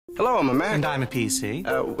Hello, I'm a Mac. And I'm a PC.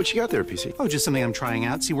 What you got there, PC? Oh, just something I'm trying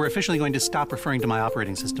out. See, we're officially going to stop referring to my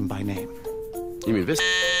operating system by name. You mean Vista?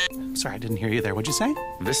 Sorry, I didn't hear you there. What'd you say?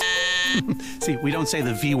 Vista? See, we don't say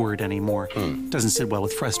the V word anymore. Doesn't sit well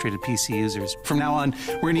with frustrated PC users. From now on,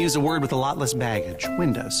 we're going to use a word with a lot less baggage.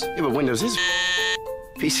 Windows. Yeah, but Windows is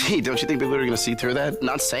PC. Don't you think people are going to see through that?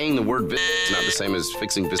 Not saying the word Vista is not the same as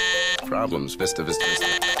fixing Vista problems. Vista.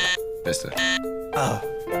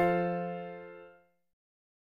 Oh.